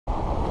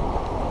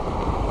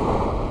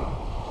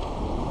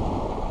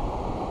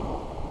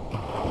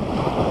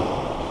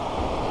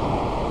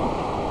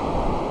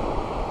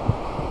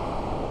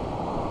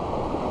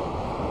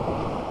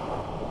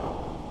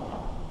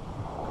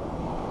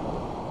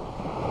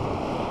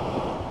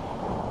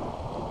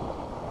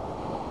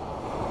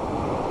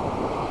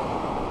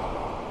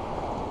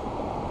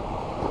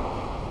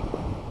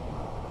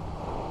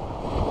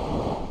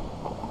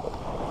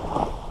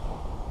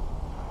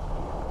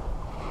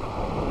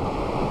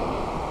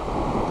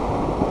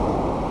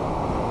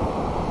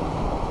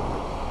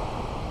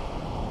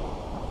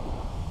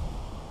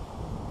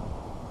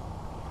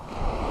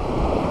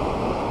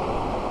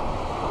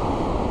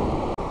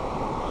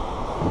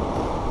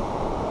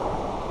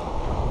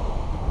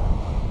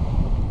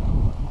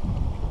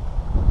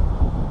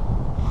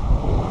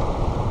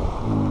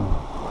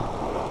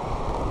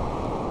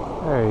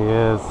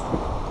is.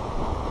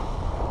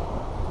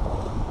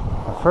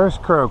 The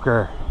first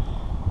croaker.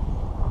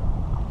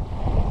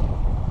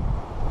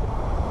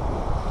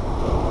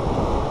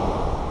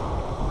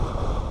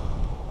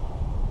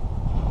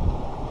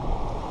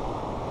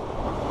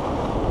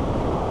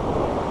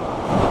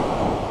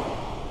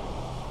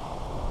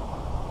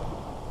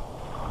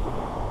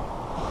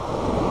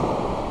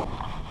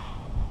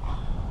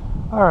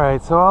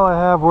 Alright, so all I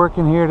have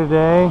working here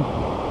today,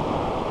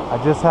 I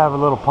just have a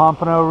little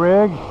pompano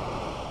rig,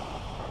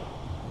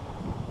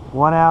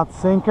 1 ounce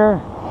sinker,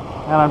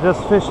 and I'm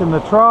just fishing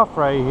the trough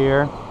right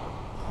here,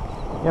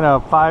 you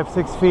know,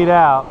 5-6 feet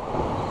out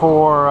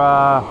for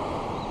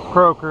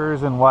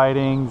croakers and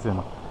whitings and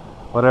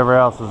whatever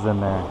else is in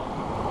there.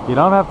 You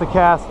don't have to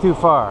cast too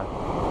far.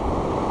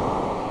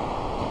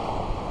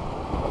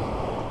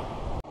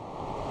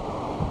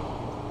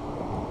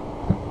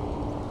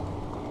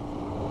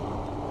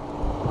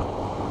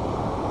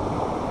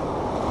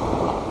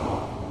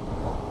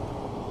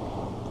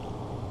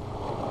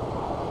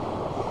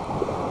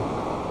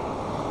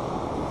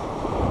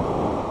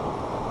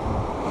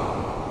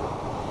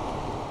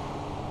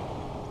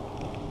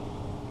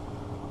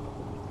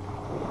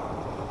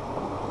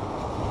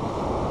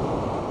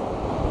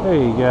 There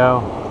you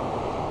go,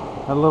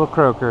 a little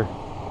croaker.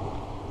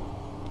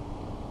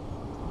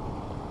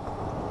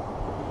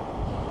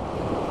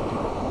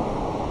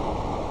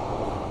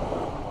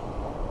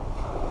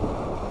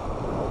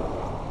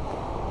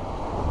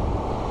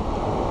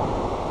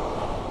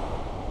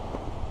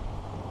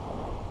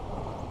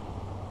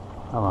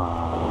 Come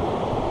on.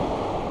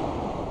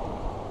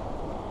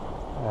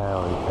 There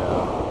we go.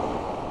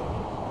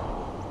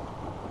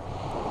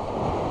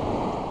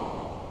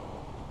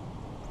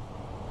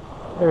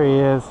 There he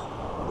is.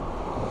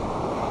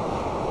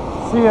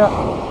 See ya.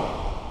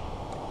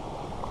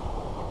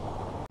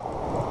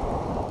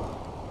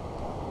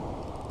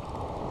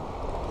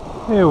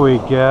 Here we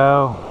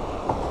go.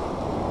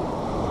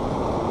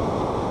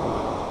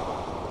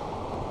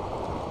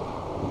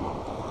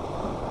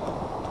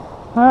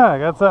 Ah, I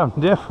got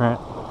something different.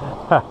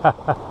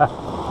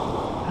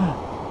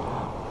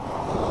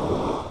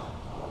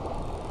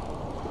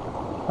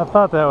 I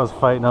thought that was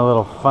fighting a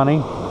little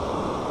funny.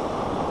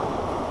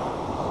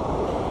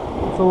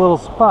 It's a little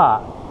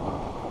spot.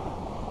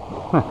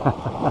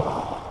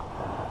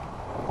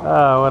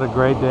 Oh, what a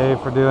great day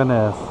for doing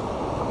this.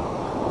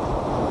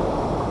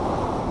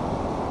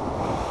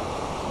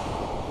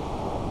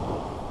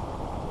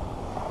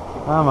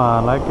 Come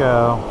on, let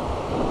go.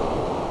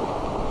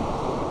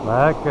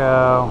 Let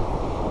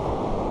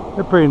go.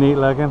 They're pretty neat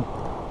looking.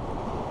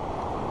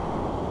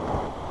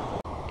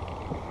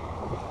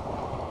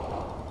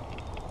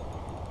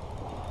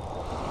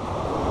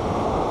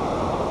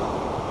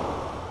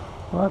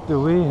 What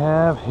do we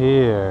have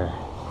here?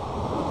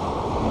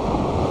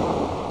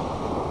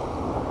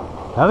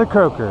 Another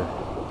croaker.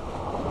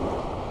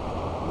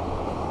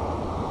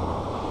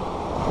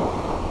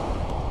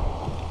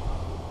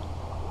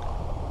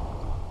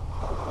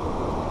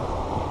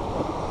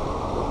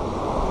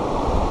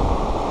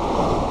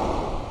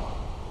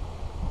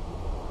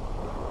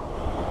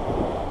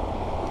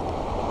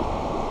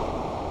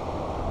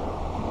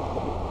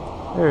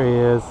 There he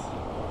is.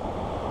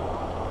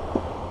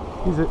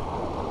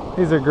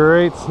 He's a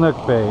great snook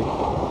bait.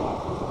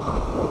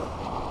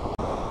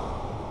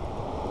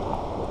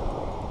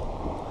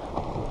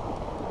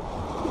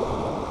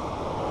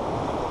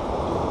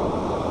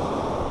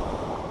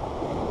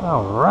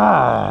 All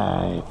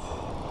right.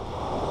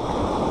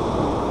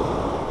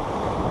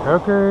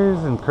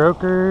 Croakers and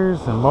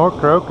croakers and more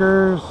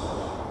croakers.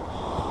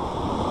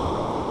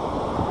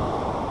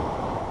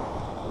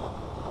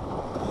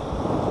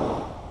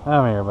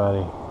 Come here,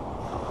 buddy.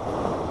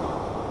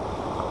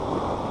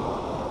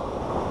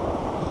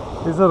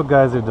 These little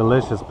guys are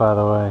delicious, by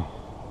the way.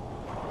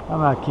 I'm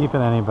not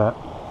keeping any, but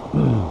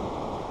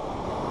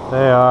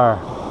they are.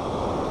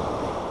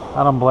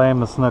 I don't blame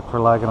the snook for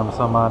liking them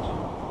so much.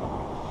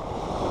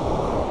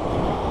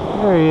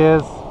 There he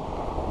is.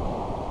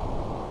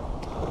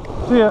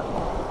 See ya.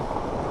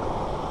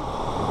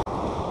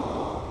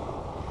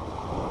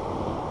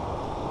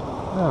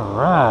 All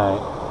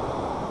right.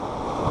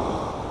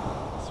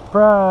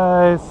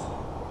 Surprise!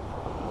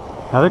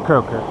 Another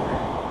croaker.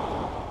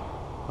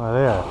 Well,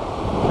 they are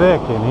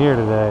thick in here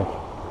today.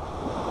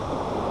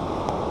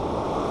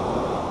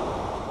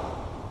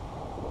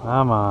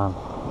 Come on.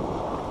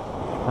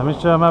 Let me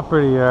show my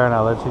pretty yard and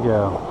I'll let you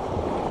go.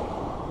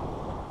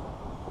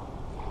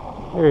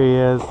 Here he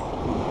is.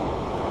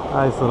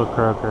 Nice little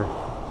croaker.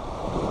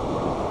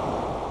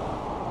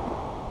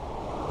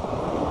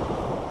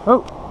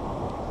 Oh!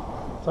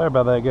 Sorry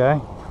about that, guy.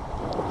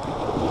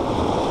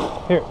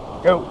 Here,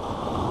 go.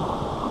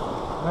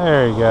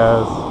 There he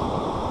goes.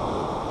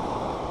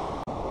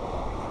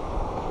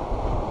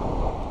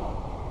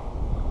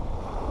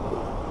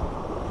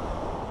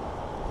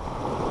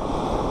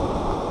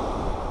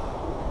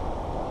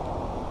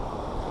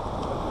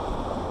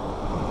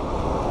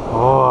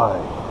 Boy.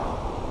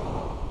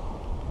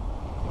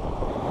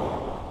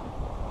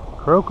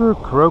 Croaker,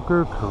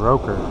 croaker,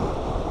 croaker.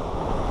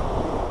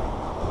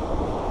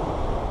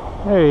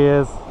 There he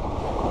is.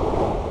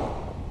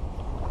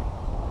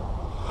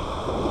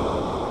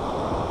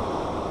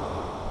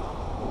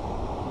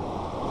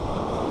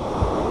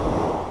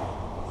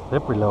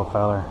 Slippery little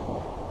feller.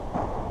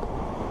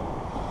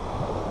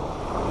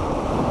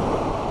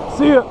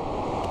 See ya!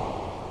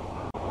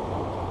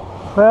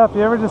 Well, if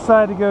you ever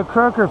decide to go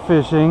croaker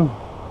fishing,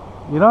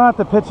 you don't have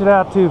to pitch it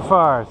out too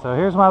far. So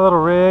here's my little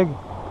rig,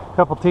 a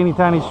couple teeny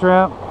tiny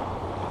shrimp.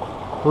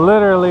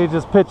 Literally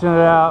just pitching it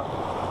out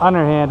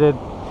underhanded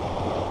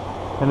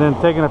and then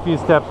taking a few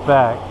steps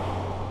back.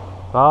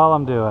 That's all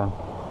I'm doing.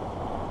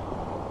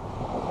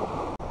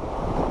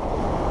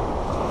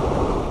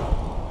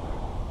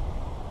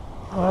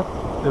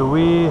 What do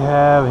we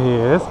have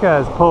here? This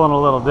guy's pulling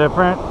a little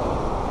different.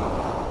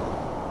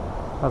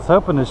 I was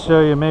hoping to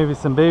show you maybe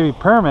some baby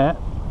permit.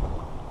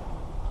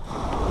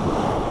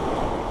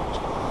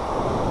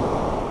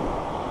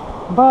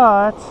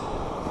 But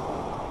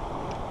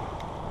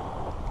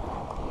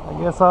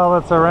I guess all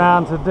that's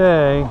around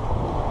today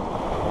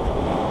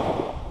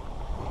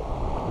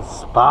is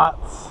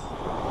spots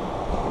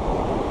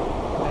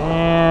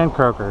and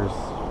croakers.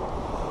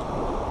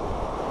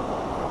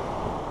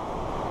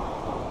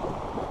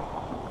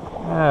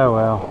 Oh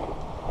well.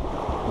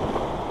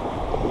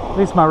 At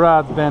least my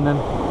rod's bending.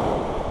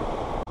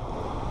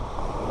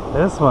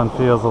 This one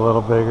feels a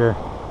little bigger.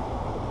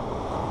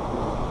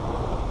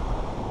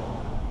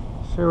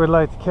 Sure would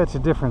like to catch a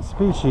different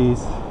species.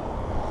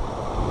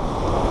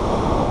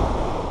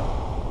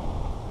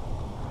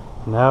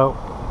 No.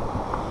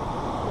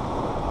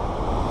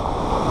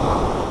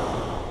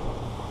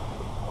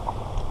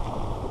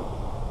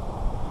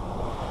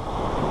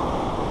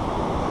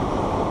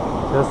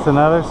 Just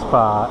another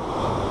spot.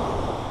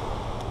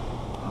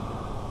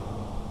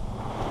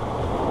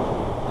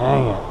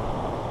 Dang it.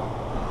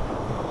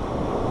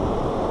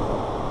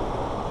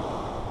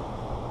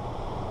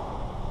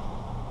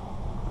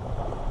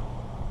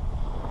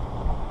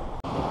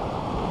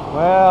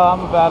 Well,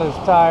 I'm about as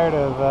tired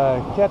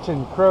of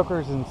catching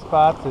croakers and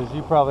spots as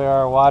you probably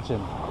are watching.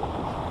 So,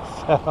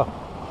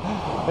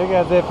 I think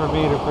that's it for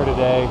me for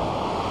today.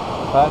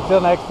 But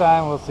until next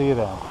time, we'll see you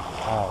then.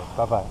 Alright,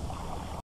 bye-bye.